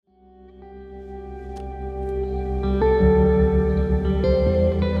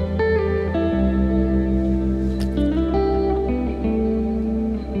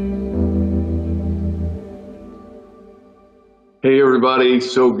everybody.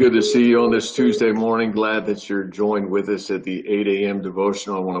 So good to see you on this Tuesday morning. Glad that you're joined with us at the 8 a.m.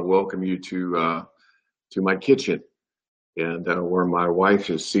 devotional. I want to welcome you to my kitchen, and where my wife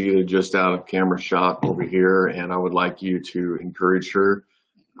is seated just out of camera shot over here. And I would like you to encourage her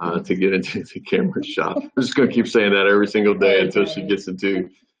to get into the camera shot. I'm just going to keep saying that every single day until she gets into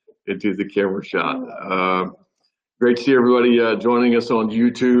the camera shot. Great to see everybody joining us on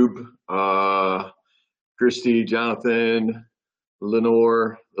YouTube. Christy, Jonathan,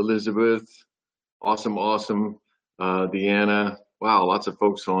 Lenore, Elizabeth, awesome. Deanna, wow, lots of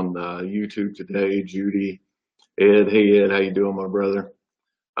folks on YouTube today. Judy, Ed, hey Ed, how you doing, my brother?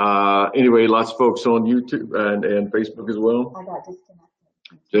 Anyway, lots of folks on YouTube and Facebook as well. I got disconnected.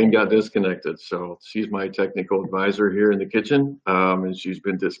 Jane got disconnected, so she's my technical advisor here in the kitchen, and she's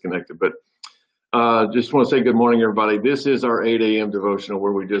been disconnected. But just want to say good morning, everybody. This is our 8 a.m. devotional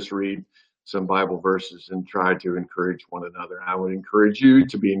where we just read some Bible verses and try to encourage one another. I would encourage you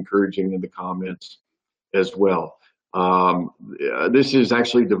to be encouraging in the comments as well. This is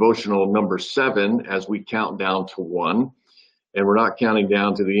actually devotional number 7 as we count down to 1. And we're not counting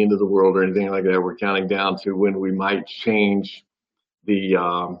down to the end of the world or anything like that. We're counting down to when we might change the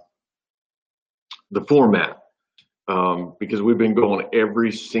format, because we've been going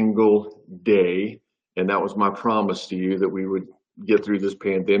every single day. And that was my promise to you, that we would get through this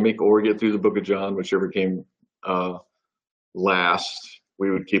pandemic or get through the book of John, whichever came last. We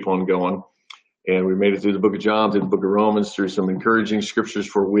would keep on going. And we made it through the book of John, through the book of Romans, through some encouraging scriptures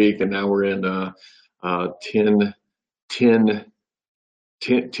for a week. And now we're in 10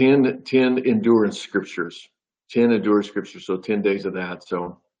 endurance scriptures. 10 endurance scriptures, so 10 days of that.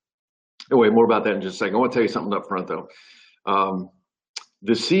 So anyway, more about that in just a second. I want to tell you something up front, though.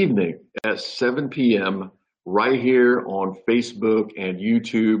 This evening at 7 p.m., right here on Facebook and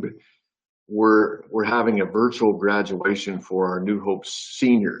YouTube, we're having a virtual graduation for our New Hope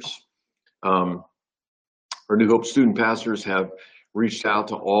seniors. Our New Hope student pastors have reached out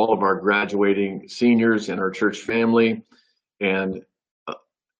to all of our graduating seniors in our church family and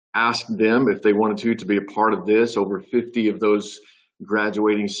asked them if they wanted to be a part of this. Over 50 of those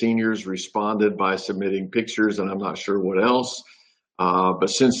graduating seniors responded by submitting pictures, and I'm not sure what else. But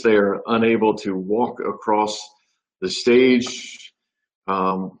since they are unable to walk across the stage,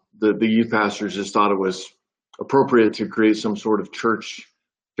 the youth pastors just thought it was appropriate to create some sort of church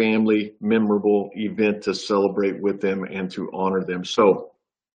family memorable event to celebrate with them and to honor them. So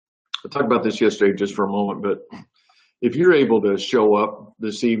I talked about this yesterday just for a moment, but if you're able to show up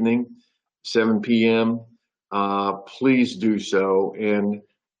this evening, 7 p.m., please do so, and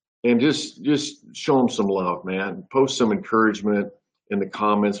just show them some love, man. Post some encouragement in the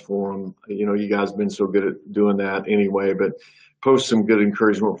comments for them. You know, you guys have been so good at doing that anyway, but post some good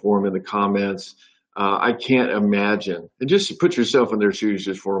encouragement for them in the comments. I can't imagine, and just put yourself in their shoes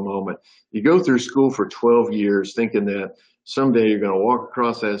just for a moment. You go through school for 12 years thinking that someday you're going to walk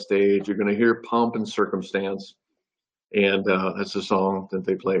across that stage, you're going to hear Pomp and Circumstance, and that's the song that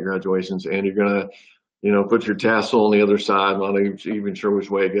they play at graduations, and you're going to, put your tassel on the other side. I'm not even sure which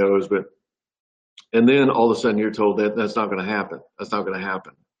way it goes, and then all of a sudden you're told that that's not going to happen. That's not going to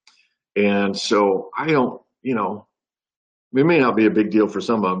happen. And so I don't, it may not be a big deal for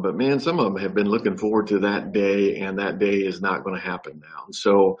some of them, but man, some of them have been looking forward to that day, and that day is not going to happen now.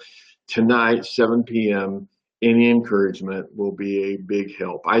 So tonight, 7 p.m., any encouragement will be a big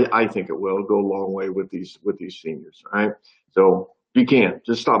help. I think it will go a long way with these seniors. All right. So if you can,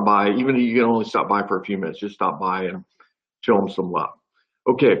 just stop by. Even if you can only stop by for a few minutes, just stop by and show them some love.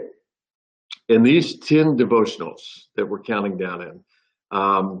 Okay. In these 10 devotionals that we're counting down in,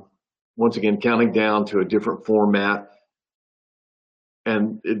 once again, counting down to a different format,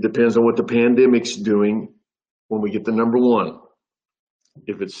 and it depends on what the pandemic's doing when we get to number 1.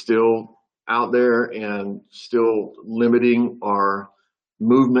 If it's still out there and still limiting our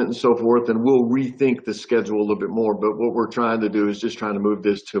movement and so forth, then we'll rethink the schedule a little bit more. But what we're trying to do is just trying to move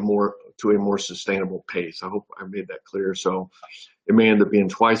this to a more sustainable pace. I hope I made that clear. So it may end up being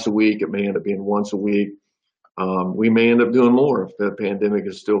twice a week. It may end up being once a week. We may end up doing more if the pandemic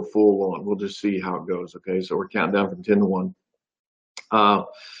is still full on. We'll just see how it goes. Okay, so we're counting down from 10 to 1.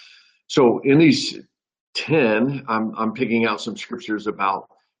 So in these 10, I'm picking out some scriptures about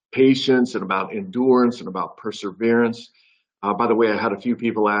patience and about endurance and about perseverance. By the way, I had a few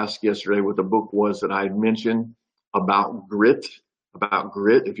people ask yesterday what the book was that I had mentioned about grit.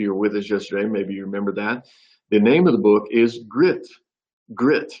 If you were with us yesterday, maybe you remember that. The name of the book is Grit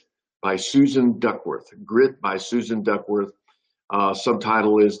by Susan Duckworth. Grit by Susan Duckworth.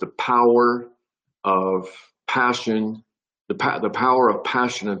 Subtitle is The Power of Passion, the Power of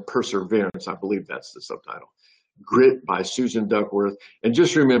Passion and Perseverance. I believe that's the subtitle. Grit by Susan Duckworth. And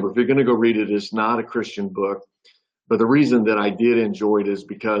just remember, if you're going to go read it, it's not a Christian book. But the reason that I did enjoy it is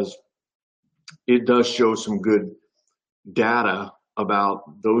because it does show some good data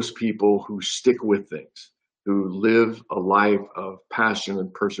about those people who stick with things, who live a life of passion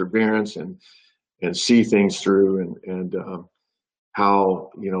and perseverance and see things through, and how,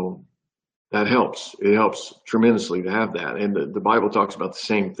 that helps. It helps tremendously to have that. And the Bible talks about the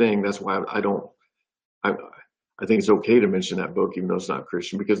same thing. That's why I think it's okay to mention that book, even though it's not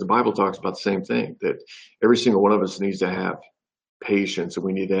Christian, because the Bible talks about the same thing, that every single one of us needs to have patience, and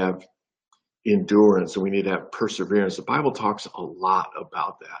we need to have endurance, and we need to have perseverance. The Bible talks a lot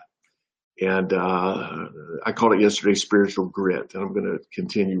about that. And I called it yesterday spiritual grit, and I'm going to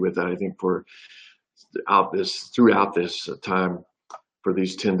continue with that, I think, throughout this time for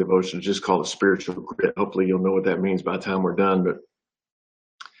these 10 devotions. Just call it spiritual grit. Hopefully you'll know what that means by the time we're done. But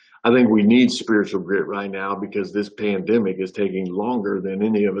I think we need spiritual grit right now because this pandemic is taking longer than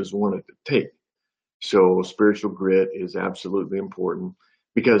any of us wanted to take. So spiritual grit is absolutely important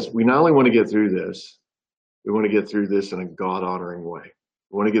because we not only want to get through this, we want to get through this in a God-honoring way.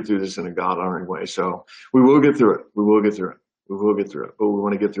 We want to get through this in a God-honoring way. So we will get through it. We will get through it. We will get through it. But we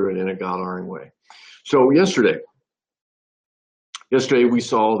want to get through it in a God-honoring way. So yesterday we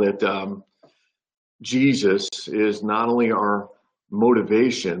saw that Jesus is not only our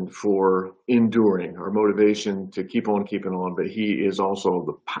motivation for enduring, our motivation to keep on keeping on, but he is also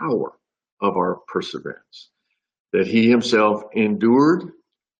the power of our perseverance. That he himself endured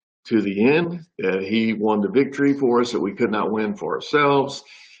to the end, that he won the victory for us that we could not win for ourselves,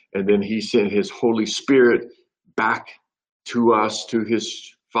 and then he sent his Holy Spirit back to us, to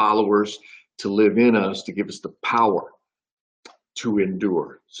his followers, to live in us, to give us the power to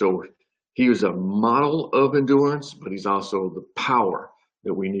endure. So he was a model of endurance, but he's also the power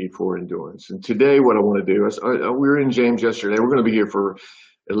that we need for endurance. And today what I want to do is, we were in James yesterday. We're going to be here for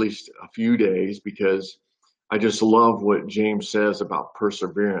at least a few days because I just love what James says about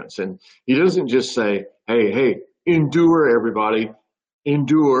perseverance. And he doesn't just say, hey, endure, everybody,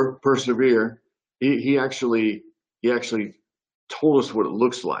 endure, persevere. He actually told us what it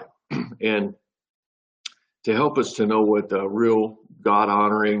looks like. And to help us to know what the real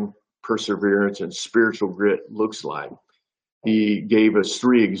God-honoring perseverance and spiritual grit looks like, he gave us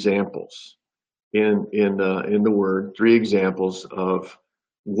 3 examples in the Word, 3 examples of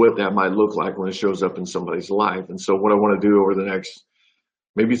what that might look like when it shows up in somebody's life. And so what I want to do over the next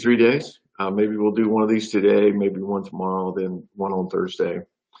maybe 3 days, maybe we'll do one of these today, maybe one tomorrow, then one on Thursday.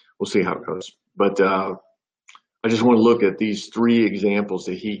 We'll see how it goes. But I just want to look at these 3 examples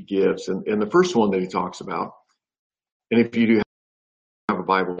that he gives. And the first one that he talks about, and if you do have a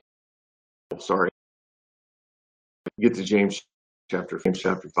Bible, get to James chapter 5.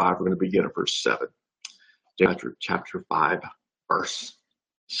 We're going to begin at verse 7. James chapter 5, verse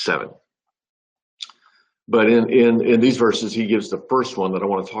 7. But in these verses, he gives the first one that I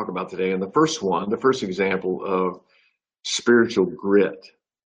want to talk about today. And the first example of spiritual grit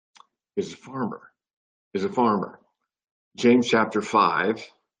is a farmer. James chapter 5,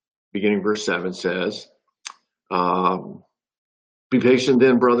 beginning verse 7 says, be patient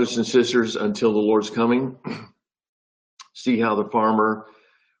then, brothers and sisters, until the Lord's coming. See how the farmer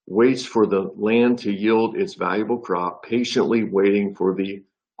waits for the land to yield its valuable crop, patiently waiting for the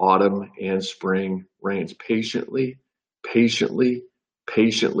autumn and spring rains. Patiently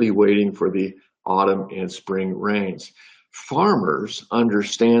waiting for the autumn and spring rains. Farmers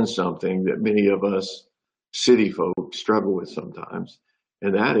understand something that many of us city folk struggle with sometimes,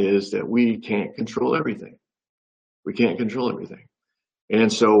 and that is that we can't control everything. We can't control everything.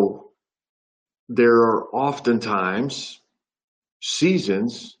 And so there are oftentimes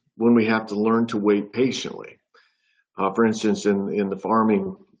seasons when we have to learn to wait patiently. For instance, in the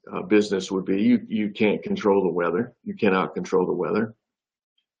farming business would be you can't control the weather. You cannot control the weather.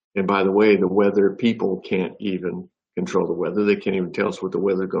 And by the way, the weather people can't even control the weather. They can't even tell us what the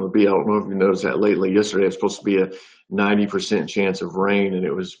weather is going to be. I don't know if you noticed that lately. Yesterday it was supposed to be a 90% chance of rain, and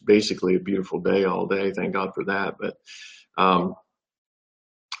it was basically a beautiful day all day. Thank God for that. But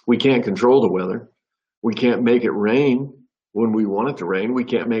we can't control the weather. We can't make it rain when we want it to rain. We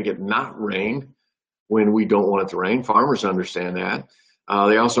can't make it not rain when we don't want it to rain. Farmers understand that.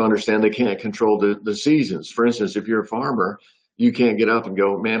 They also understand they can't control the seasons. For instance, if you're a farmer, you can't get up and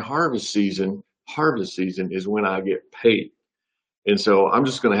go, man, harvest season is when I get paid. And so I'm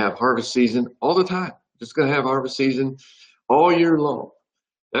just going to have harvest season all the time. Just going to have harvest season all year long.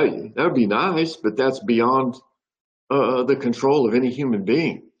 That would be nice, but that's beyond the control of any human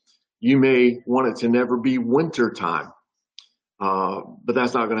being. You may want it to never be winter time, but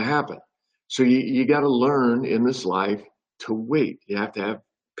that's not going to happen. So you got to learn in this life to wait. You have to have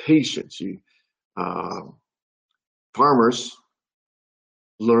patience. Uh, Farmers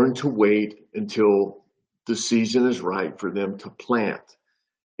learn to wait until the season is right for them to plant.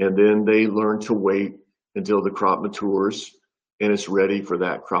 And then they learn to wait until the crop matures and it's ready for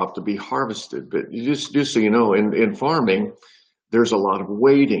that crop to be harvested. But just so you know, in farming, there's a lot of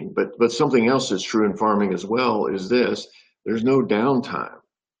waiting. But something else that's true in farming as well is this: there's no downtime.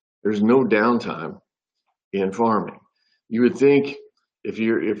 There's no downtime in farming. You would think if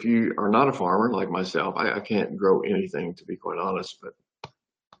you are not a farmer like myself, I can't grow anything, to be quite honest, but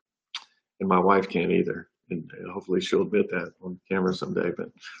and my wife can't either. And hopefully she'll admit that on camera someday. But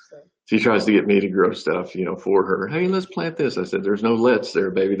she tries to get me to grow stuff, for her. Hey, let's plant this. I said, there's no let's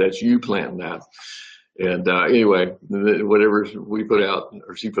there, baby. That's you planting that. And anyway, whatever we put out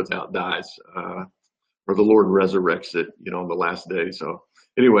or she puts out dies, or the Lord resurrects it, on the last day. So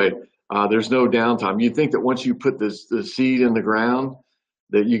anyway, there's no downtime. You'd think that once you put the seed in the ground,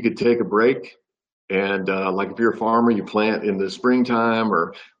 that you could take a break. And like if you're a farmer, you plant in the springtime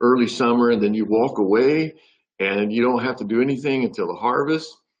or early summer, and then you walk away and you don't have to do anything until the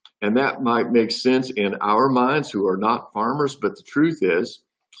harvest. And that might make sense in our minds who are not farmers. But the truth is,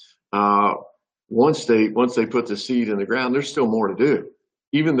 once they put the seed in the ground, there's still more to do,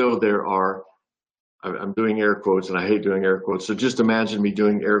 even though there are, I'm doing air quotes and I hate doing air quotes. So just imagine me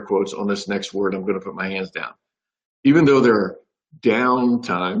doing air quotes on this next word. I'm going to put my hands down. Even though there are down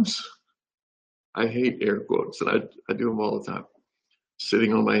times, I hate air quotes, and I do them all the time.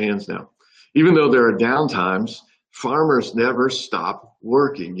 Sitting on my hands now. Even though there are down times, farmers never stop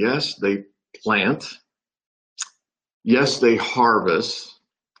working. Yes, they plant. Yes, they harvest,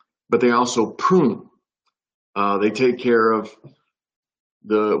 but they also prune. They take care of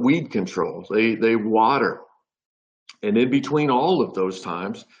the weed control. They water. And in between all of those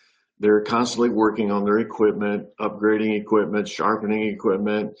times, they're constantly working on their equipment, upgrading equipment, sharpening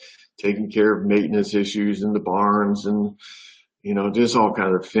equipment, taking care of maintenance issues in the barns, and just all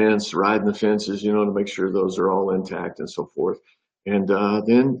kind of riding the fences, to make sure those are all intact and so forth. And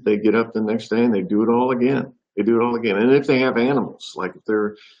then they get up the next day and they do it all again. They do it all again. And if they have animals, like if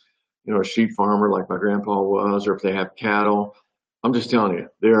they're a sheep farmer like my grandpa was, or if they have cattle, I'm just telling you,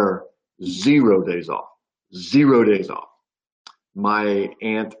 there are 0 days off. 0 days off. My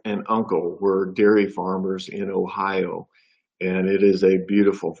aunt and uncle were dairy farmers in Ohio, and it is a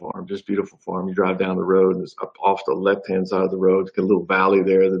beautiful farm, just beautiful farm. You drive down the road and it's up off the left-hand side of the road. It's got a little valley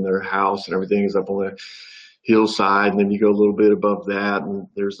there, then their house and everything is up on the hillside, and then you go a little bit above that and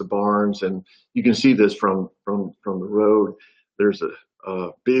there's the barns, and you can see this from the road. There's a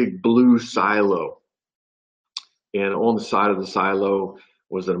big blue silo, and on the side of the silo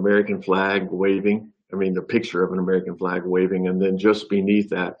was an American flag waving. I mean, the picture of an American flag waving, and then just beneath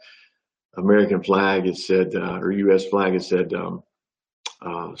that American flag, it said, or U.S. flag, it said,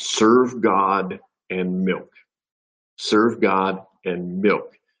 serve God and milk. Serve God and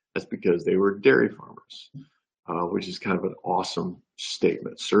milk. That's because they were dairy farmers, which is kind of an awesome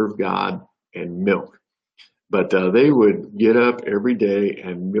statement. Serve God and milk. But they would get up every day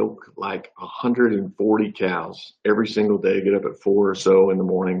and milk like 140 cows every single day, get up at 4 or so in the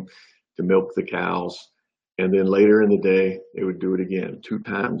morning to milk the cows. And then later in the day, they would do it again, 2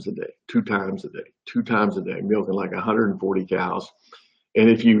 times a day, 2 times a day, 2 times a day, milking like 140 cows. And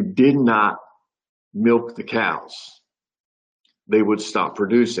if you did not milk the cows, they would stop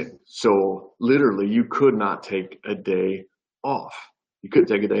producing. So literally, you could not take a day off. You couldn't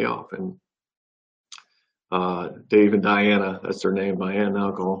take a day off. And Dave and Diana, that's their name, my aunt and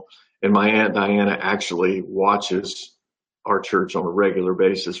uncle. And my aunt Diana actually watches our church on a regular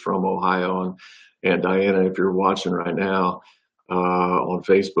basis from Ohio. And Diana, if you're watching right now on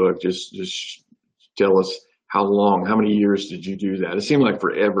Facebook, just tell us how many years did you do that? It seemed like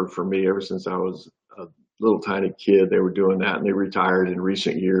forever for me, ever since I was a little tiny kid, they were doing that, and they retired in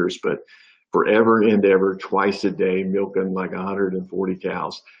recent years, but forever and ever, twice a day, milking like 140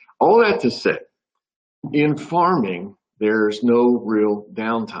 cows. All that to say, in farming, there's no real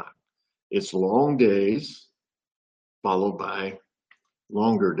downtime. It's long days followed by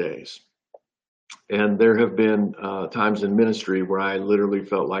longer days. And there have been times in ministry where I literally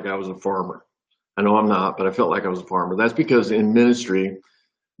felt like I was a farmer. I know I'm not, but I felt like I was a farmer. That's because in ministry,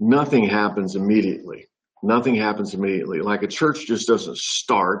 nothing happens immediately. Nothing happens immediately. Like a church just doesn't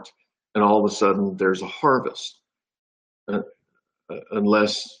start and all of a sudden there's a harvest.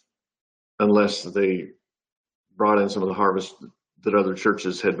 Unless they brought in some of the harvest that other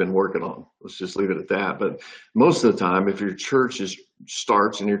churches had been working on. Let's just leave it at that. But most of the time, if your church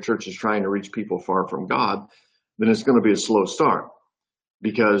starts and your church is trying to reach people far from God, then it's going to be a slow start.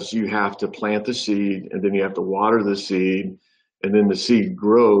 because you have to plant the seed, and then you have to water the seed, and then the seed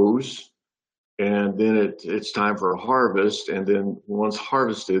grows, and then it's time for a harvest. And then once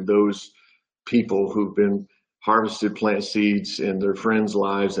harvested, those people who've been harvested plant seeds in their friends'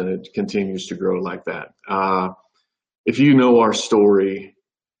 lives, and it continues to grow like that. If you know our story,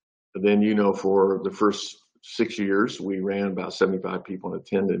 then you know for the first 6 years, we ran about 75 people in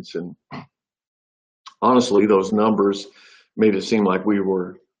attendance. And honestly, those numbers made it seem like we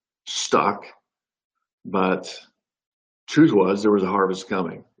were stuck. But truth was, there was a harvest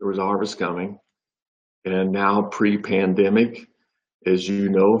coming. There was a harvest coming. And now, pre-pandemic, as you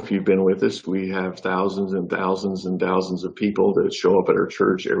know, if you've been with us, we have thousands and thousands and thousands of people that show up at our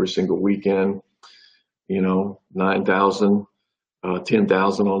church every single weekend. 9,000,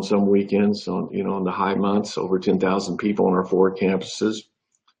 10,000 on some weekends, on the high months, over 10,000 people on our 4 campuses.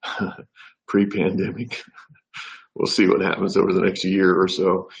 Pre-pandemic. We'll see what happens over the next year or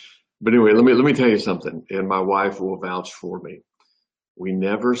so. But anyway, let me tell you something, and my wife will vouch for me. We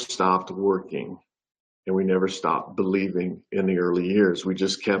never stopped working, and we never stopped believing in the early years. We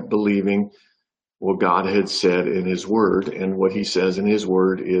just kept believing what God had said in his word. And what he says in his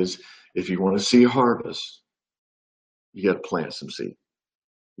word is, if you want to see a harvest, you got to plant some seed.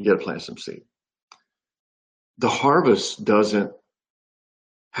 You got to plant some seed. The harvest doesn't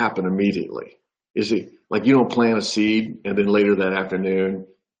happen immediately. You see, like, you don't plant a seed and then later that afternoon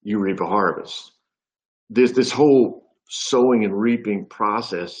you reap a harvest. This whole sowing and reaping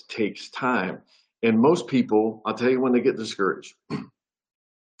process takes time. And most people, I'll tell you when they get discouraged.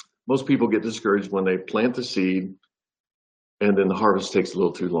 Most people get discouraged when they plant the seed and then the harvest takes a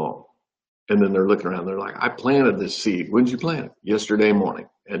little too long. And then they're looking around, they're like, I planted this seed. When did you plant it? Yesterday morning.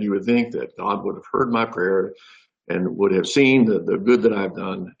 And you would think that God would have heard my prayer and would have seen the good that I've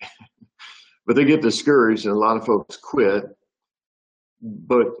done. But they get discouraged, and a lot of folks quit.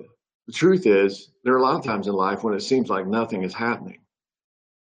 But the truth is, there are a lot of times in life when it seems like nothing is happening.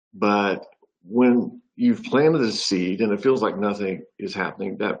 But when you've planted a seed and it feels like nothing is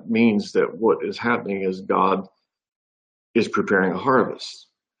happening, that means that what is happening is God is preparing a harvest.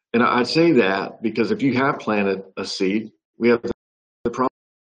 And I say that because if you have planted a seed, we have the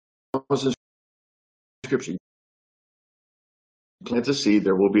promise in Scripture. Plant a seed,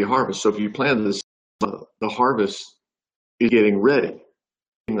 there will be a harvest. So if you plant this, the harvest is getting ready,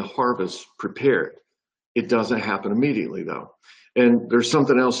 the harvest prepared. It doesn't happen immediately, though. And there's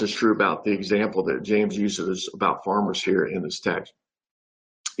something else that's true about the example that James uses about farmers here in this text.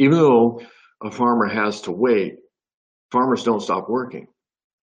 Even though a farmer has to wait, farmers don't stop working.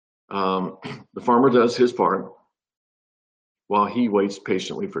 The farmer does his part while he waits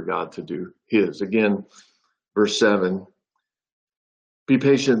patiently for God to do his. Again, verse 7. Be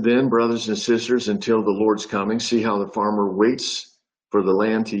patient then, brothers and sisters, until the Lord's coming. See how the farmer waits for the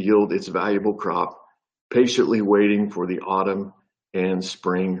land to yield its valuable crop, patiently waiting for the autumn and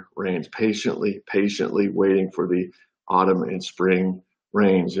spring rains. Patiently waiting for the autumn and spring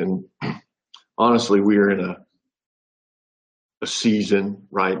rains. And honestly, we are in a season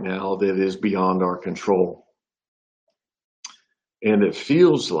right now that is beyond our control. And it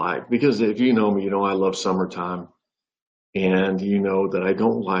feels like, because if you know me, you know I love summertime. And you know that I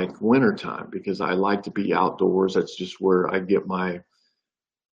don't like wintertime because I like to be outdoors. That's just where I get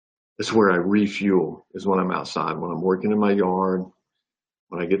that's where I refuel, is when I'm outside, when I'm working in my yard,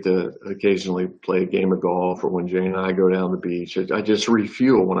 when I get to occasionally play a game of golf, or when Jane and I go down the beach. I just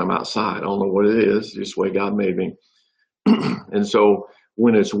refuel when I'm outside. I don't know what it is, just the way God made me. And so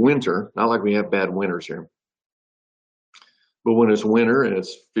when it's winter, not like we have bad winters here, but when it's winter and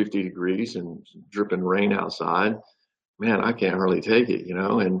it's 50 degrees and dripping rain outside, man, I can't hardly take it,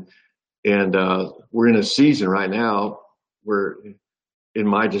 and we're in a season right now where, in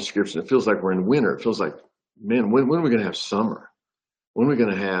my description, it feels like we're in winter. It feels like, man, when are we going to have summer? When are we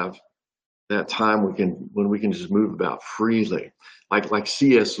going to have that time when we can just move about freely? Like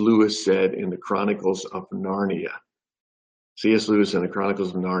C.S. Lewis said in the Chronicles of Narnia. C.S. Lewis in the Chronicles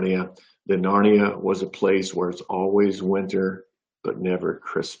of Narnia, that Narnia was a place where it's always winter, but never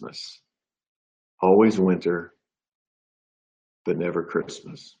Christmas. Always winter, but never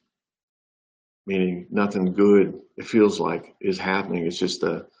Christmas. Meaning nothing good, it feels like, is happening. It's just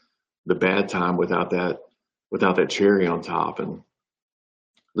the bad time without that cherry on top. And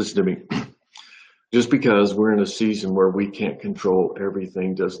listen to me, just because we're in a season where we can't control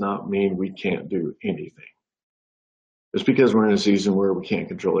everything does not mean we can't do anything. Just because we're in a season where we can't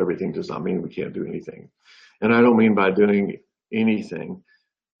control everything does not mean we can't do anything. And I don't mean by doing anything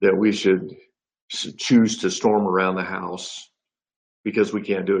that we should choose to storm around the house because we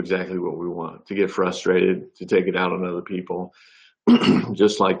can't do exactly what we want, to get frustrated, to take it out on other people.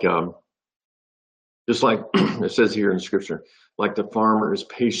 just like it says here in Scripture, like the farmer is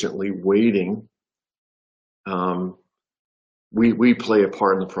patiently waiting. Um, we play a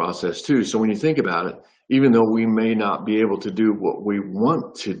part in the process too. So when you think about it, even though we may not be able to do what we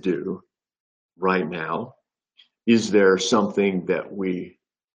want to do right now, is there something that we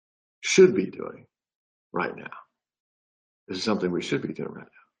should be doing right now? This is something we should be doing right now.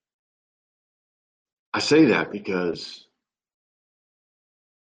 I say that because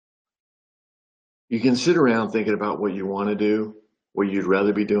you can sit around thinking about what you want to do, what you'd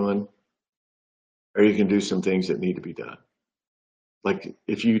rather be doing, or you can do some things that need to be done. Like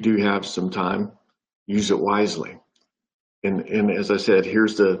if you do have some time, use it wisely. And as I said,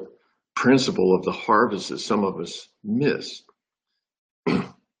 here's the principle of the harvest that some of us miss.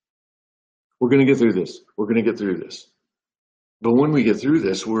 We're going to get through this. We're going to get through this. But when we get through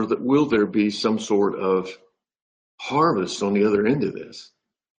this, will there be some sort of harvest on the other end of this?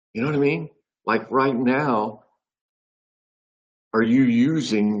 You know what I mean? Like right now, are you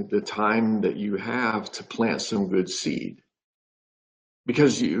using the time that you have to plant some good seed?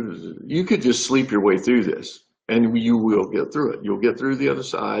 Because you could just sleep your way through this, and you will get through it. You'll get through the other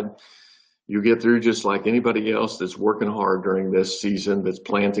side. You get through just like anybody else that's working hard during this season, that's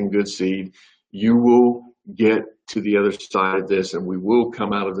planting good seed. You will get to the other side of this, and we will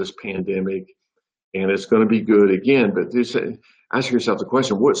come out of this pandemic, and it's going to be good again. But just ask yourself the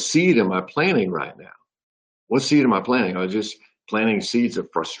question, what seed am I planting right now? What seed am I planting? Am I just planting seeds of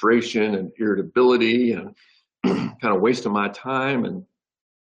frustration and irritability and kind of wasting my time, and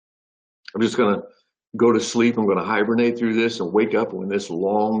I'm just going to go to sleep? I'm going to hibernate through this and wake up when this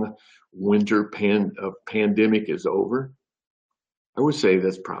long winter pandemic is over? I would say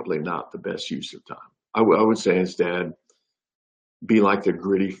that's probably not the best use of time. I would say instead, be like the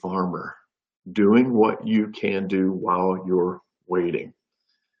gritty farmer, doing what you can do while you're waiting.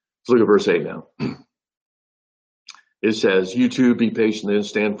 Let's look at verse 8 now. It says, you too be patient and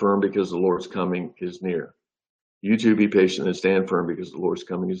stand firm because the Lord's coming is near. You too be patient and stand firm because the Lord's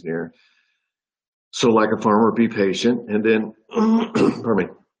coming is near. So like a farmer, be patient. And then, pardon me,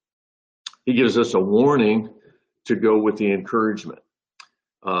 he gives us a warning to go with the encouragement.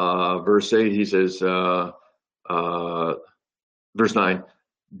 Verse 8, he says, verse 9,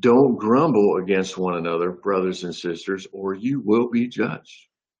 don't grumble against one another, brothers and sisters, or you will be judged.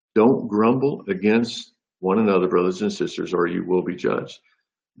 Don't grumble against one another, brothers and sisters, or you will be judged.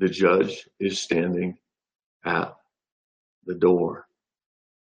 The judge is standing at the door.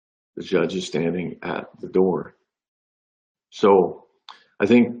 The judge is standing at the door. So I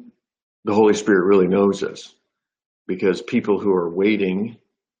think the Holy Spirit really knows us, because people who are waiting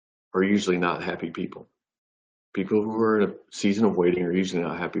are usually not happy people. People who are in a season of waiting are usually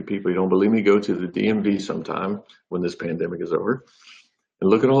not happy people. You don't believe me? Go to the DMV sometime when this pandemic is over and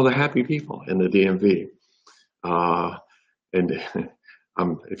look at all the happy people in the DMV. And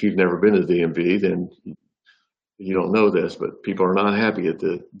if you've never been to the DMV, then you don't know this, but people are not happy at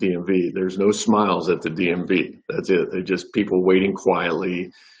the DMV. There's no smiles at the DMV. That's it. They're just people waiting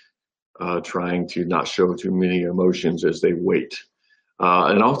quietly, trying to not show too many emotions as they wait.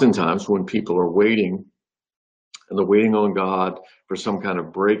 And oftentimes when people are waiting, and they're waiting on God for some kind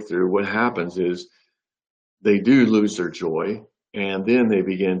of breakthrough, what happens is they do lose their joy, and then they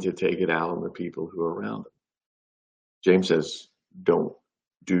begin to take it out on the people who are around them. James says, don't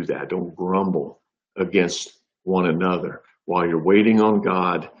do that. Don't grumble against one another. While you're waiting on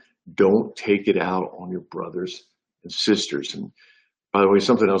God, don't take it out on your brothers and sisters. And by the way,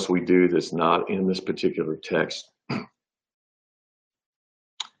 something else we do that's not in this particular text,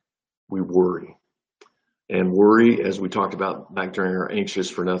 we worry. And worry, as we talked about back during our Anxious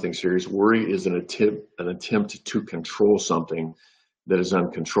for Nothing series, worry is an attempt to control something that is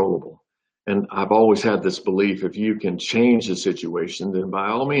uncontrollable. And I've always had this belief, if you can change the situation, then by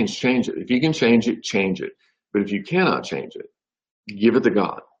all means change it. If you can change it, change it. But if you cannot change it, give it to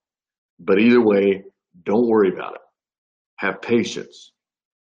God. But either way, don't worry about it. Have patience.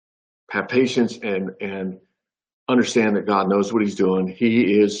 Have patience and understand that God knows what he's doing.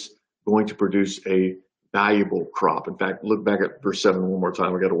 He is going to produce a valuable crop. In fact, look back at verse 7 one more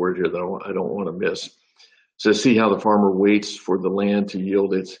time. I got a word here that I don't want to miss. It says, see how the farmer waits for the land to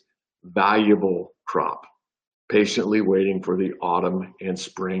yield its valuable crop, patiently waiting for the autumn and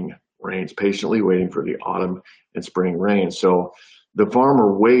spring rains, patiently waiting for the autumn and spring rains. So the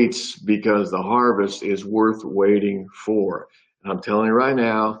farmer waits because the harvest is worth waiting for. And I'm telling you right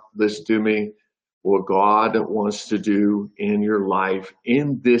now, listen to me, what God wants to do in your life,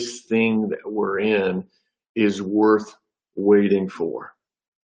 in this thing that we're in, is worth waiting for.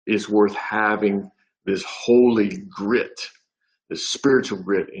 It's worth having this holy grit this spiritual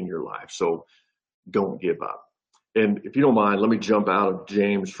grit in your life. So don't give up. And if you don't mind, let me jump out of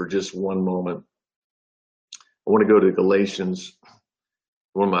James for just one moment. I want to go to Galatians,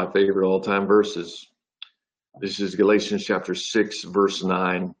 one of my favorite all-time verses. This is Galatians chapter 6, verse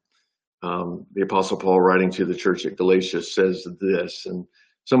 9. The Apostle Paul, writing to the church at Galatia, says this, and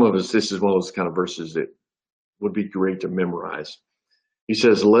some of us, this is one of those kind of verses that would be great to memorize. He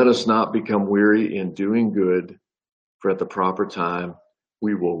says, let us not become weary in doing good, for at the proper time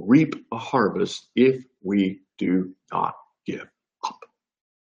we will reap a harvest if we do not give up.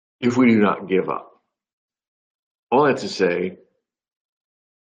 If we do not give up. All that to say,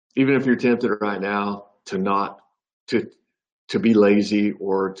 even if you're tempted right now to be lazy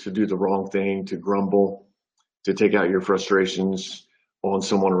or to do the wrong thing, to grumble, to take out your frustrations on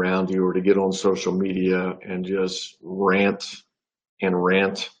someone around you, or to get on social media and just rant,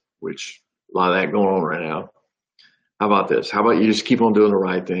 which a lot of that going on right now. How about this? How about you just keep on doing the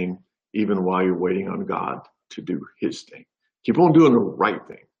right thing, even while you're waiting on God to do his thing. Keep on doing the right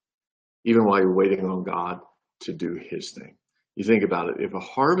thing, even while you're waiting on God to do his thing. You think about it. If a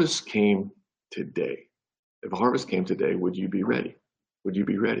harvest came today, would you be ready? Would you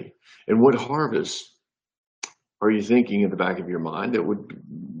be ready? And what harvest are you thinking in the back of your mind that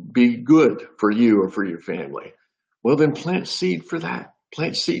would be good for you or for your family? Well, then plant seed for that.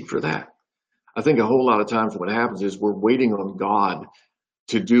 Plant seed for that. I think a whole lot of times what happens is we're waiting on God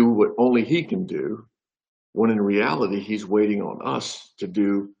to do what only he can do, when in reality, he's waiting on us to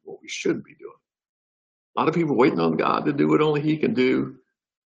do what we should be doing. A lot of people waiting on God to do what only he can do,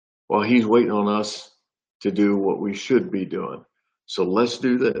 while he's waiting on us to do what we should be doing. So let's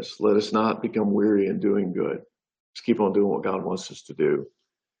do this. Let us not become weary in doing good. Let's keep on doing what God wants us to do.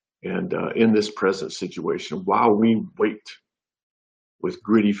 And in this present situation, while we wait with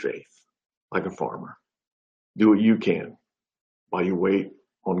gritty faith, like a farmer, do what you can while you wait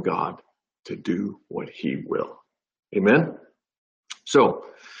on God to do what he will. Amen? So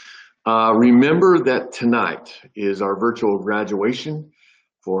remember that tonight is our virtual graduation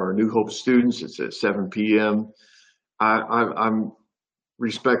for our New Hope students. It's at 7 p.m. I'm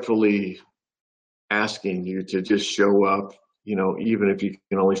respectfully asking you to just show up, even if you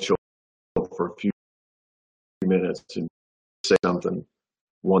can only show up for a few minutes and say something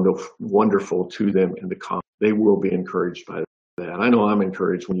wonderful to them in the comments. They will be encouraged by that. I know I'm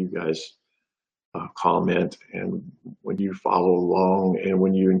encouraged when you guys comment and when you follow along and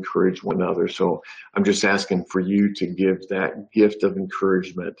when you encourage one another. So I'm just asking for you to give that gift of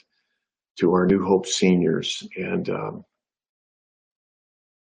encouragement to our New Hope seniors. And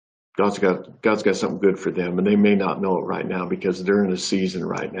God's got something good for them, and they may not know it right now because they're in a season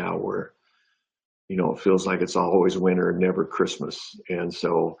right now where it feels like it's always winter and never Christmas. And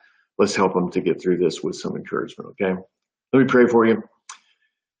so let's help them to get through this with some encouragement, okay? Let me pray for you.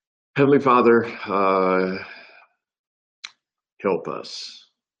 Heavenly Father, help us,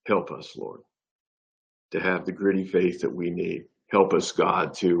 Lord, to have the gritty faith that we need. Help us,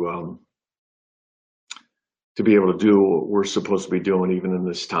 God, to be able to do what we're supposed to be doing even in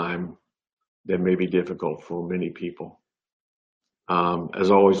this time that may be difficult for many people. As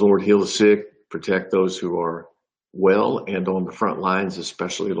always, Lord, heal the sick, protect those who are well and on the front lines,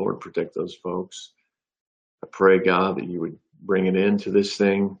 especially, Lord, protect those folks. I pray, God, that you would bring an end to this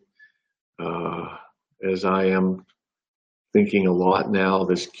thing. As I am thinking a lot now,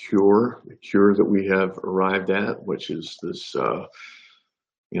 the cure that we have arrived at, which is this,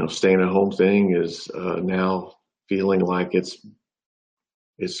 staying at home thing, is now feeling like it's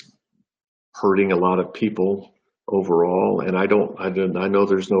hurting a lot of people overall. And I know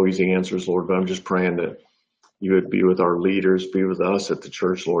there's no easy answers, Lord, but I'm just praying that you would be with our leaders, be with us at the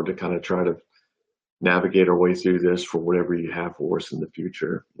church, Lord, to kind of try to navigate our way through this for whatever you have for us in the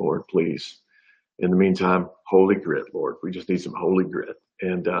future, Lord, please. In the meantime, holy grit, Lord. We just need some holy grit.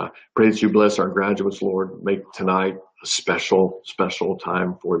 And pray that you bless our graduates, Lord. Make tonight a special, special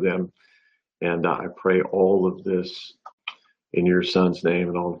time for them. And I pray all of this in your son's name,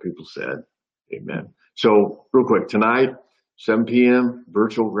 and all the people said, amen. So real quick, tonight, 7 p.m.,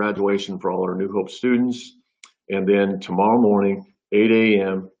 virtual graduation for all our New Hope students. And then tomorrow morning, 8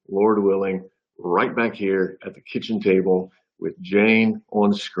 a.m., Lord willing, right back here at the kitchen table with Jane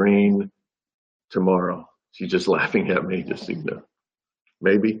on screen tomorrow. She's just laughing at me, just so you know.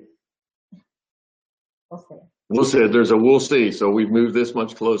 Maybe. We'll see. We'll see. So we've moved this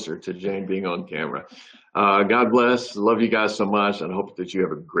much closer to Jane being on camera. God bless. Love you guys so much, and I hope that you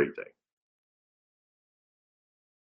have a great day.